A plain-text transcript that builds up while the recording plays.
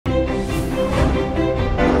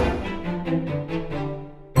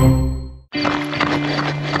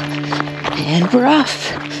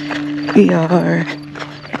off. We are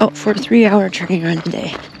out for a 3-hour train run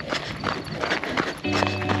today.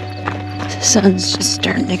 The sun's just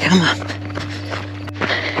starting to come up.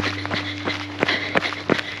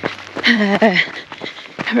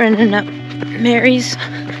 Running up Mary's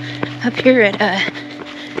up here at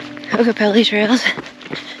Kokopelli Trails.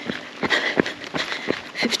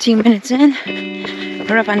 15 minutes in.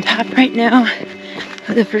 We're up on top right now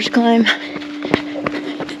of the first climb.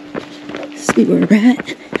 See where we're at.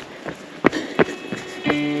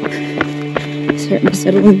 Starting to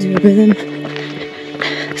settle into a rhythm.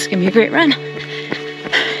 It's gonna be a great run.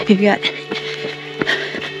 We've got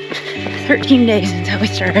 13 days until we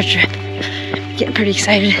start our trip. Getting pretty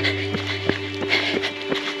excited.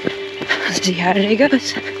 Let's see how today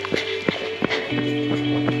goes.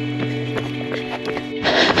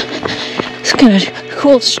 It's kind of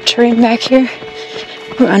cool terrain back here.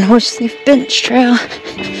 We're on Horseleaf Bench Trail.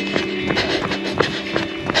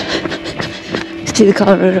 See the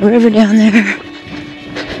Colorado River down there.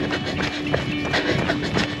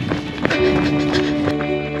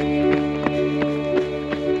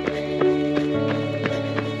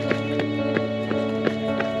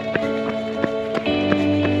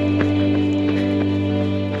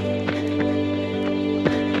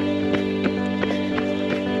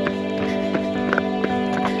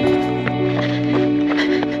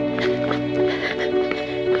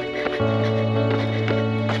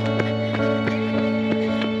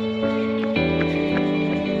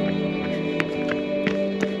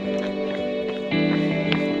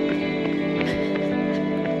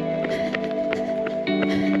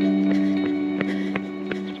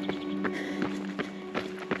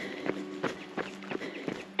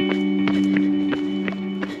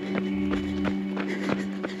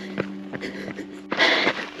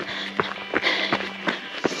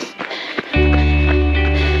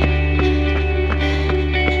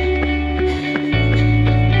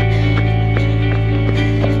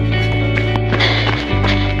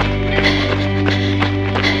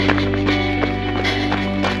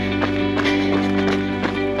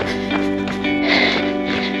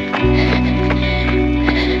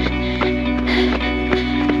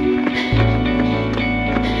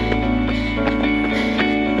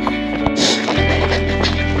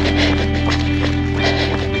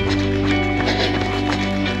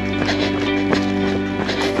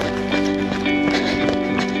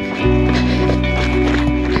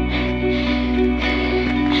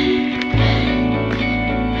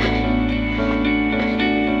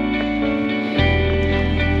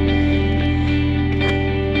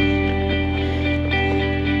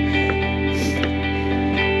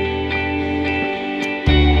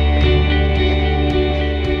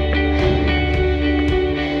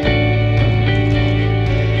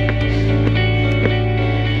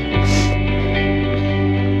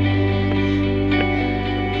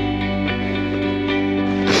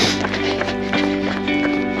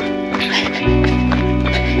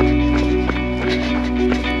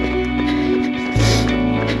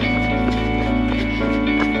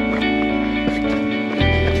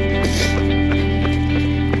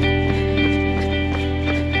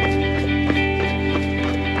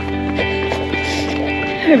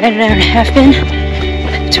 We're about an hour and a half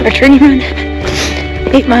in to our training run.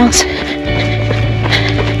 8 miles.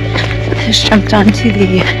 Just jumped onto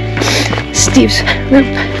the Steve's Loop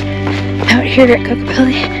out here at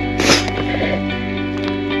Kokopelli.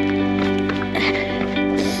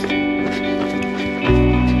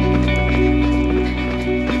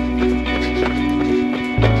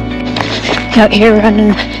 Out here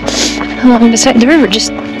running along beside the river,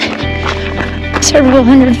 just several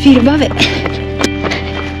hundred feet above it.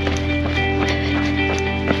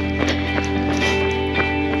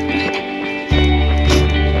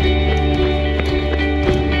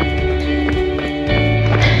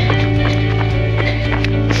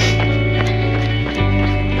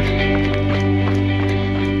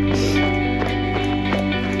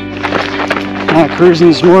 Cruising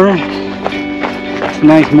this morning.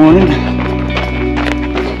 Nice morning.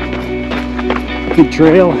 Good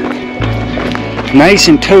trail. Nice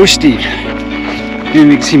and toasty. You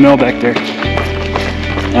can see Mel back there.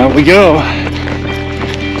 Out we go.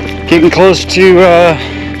 Getting close to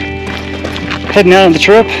heading out on the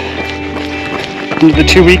trip. Into the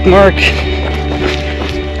 2-week mark.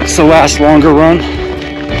 It's the last longer run.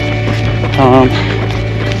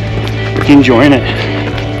 Enjoying it.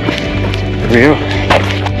 Here we go.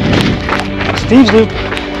 Steve's Loop,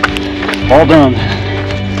 all done.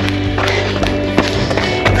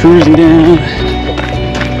 Cruising down.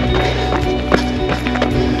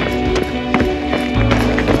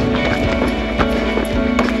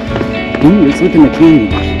 Ooh, it's Let's look in the canyon.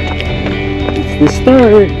 It's the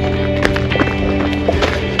start.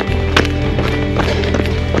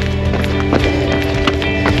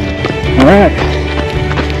 Alright.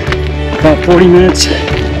 About 40 minutes.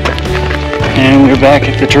 And we're back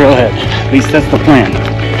at the trailhead. At least that's the plan.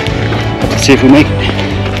 Let's see if we make it.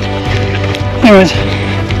 Anyways,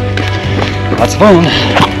 lots of fun.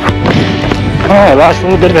 Alright, last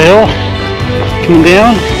little bit of a hill. Coming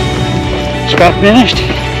down. Just got finished.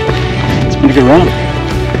 It's been a good run.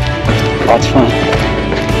 Lots of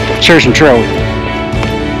fun. Share some trail with you.